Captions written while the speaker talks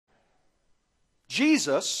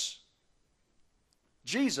Jesus,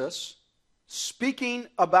 speaking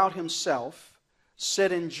about himself,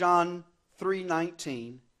 said in John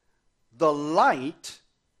 3:19, the light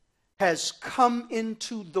has come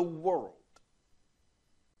into the world.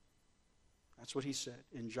 That's what he said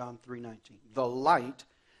in John 3:19. The light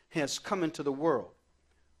has come into the world.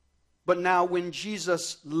 But now when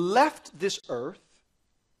Jesus left this earth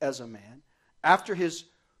as a man, after his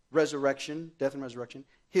resurrection, death and resurrection,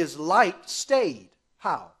 his light stayed.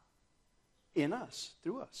 How? In us,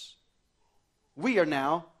 through us. We are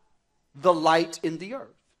now the light in the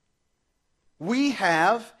earth. We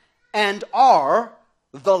have and are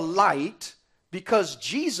the light because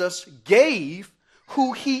Jesus gave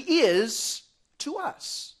who he is to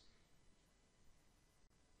us.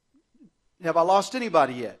 Have I lost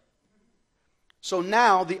anybody yet? So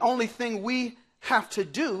now the only thing we have to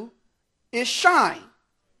do is shine.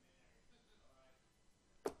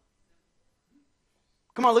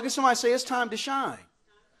 Come on, look at somebody and say, it's time to shine.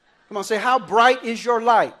 Come on, say, how bright is your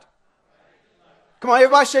light? Come on,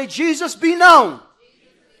 everybody say, Jesus be known.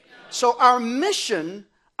 So our mission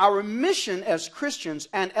as Christians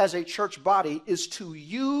and as a church body is to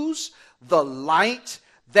use the light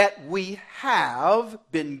that we have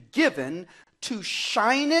been given to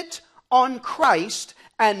shine it on Christ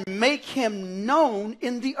and make him known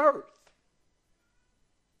in the earth.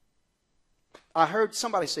 I heard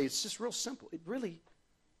somebody say it's just real simple.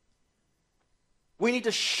 We need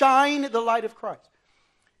to shine the light of Christ.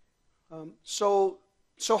 So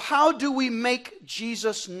how do we make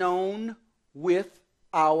Jesus known with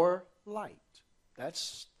our light?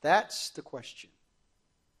 That's the question.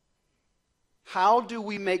 How do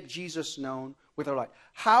we make Jesus known with our light?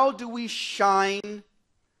 How do we shine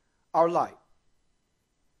our light?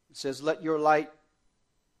 It says, let your light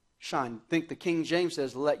shine. I think the King James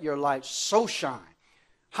says, let your light so shine.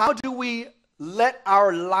 How do we let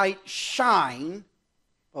our light shine?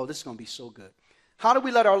 Oh, this is going to be so good. How do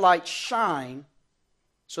we let our light shine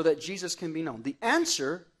so that Jesus can be known? The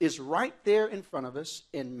answer is right there in front of us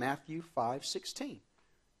in Matthew 5:16.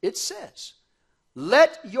 It says,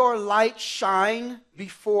 let your light shine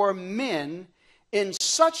before men in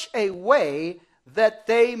such a way that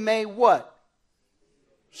they may what?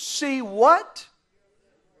 See what?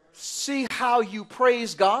 See how you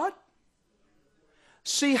praise God?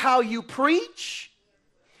 See how you preach?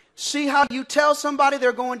 See how you tell somebody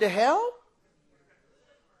they're going to hell?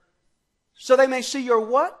 So they may see your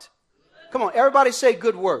what? Come on, everybody say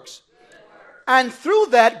good works. And through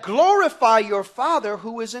that, glorify your Father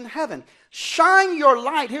who is in heaven. Shine your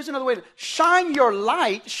light. Here's another way to shine your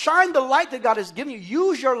light. Shine the light that God has given you.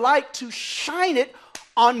 Use your light to shine it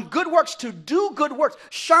on good works, to do good works.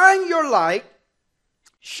 Shine your light.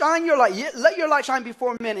 Shine your light. Let your light shine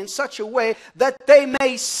before men in such a way that they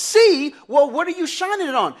may see. Well, what are you shining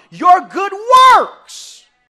it on? Your good works.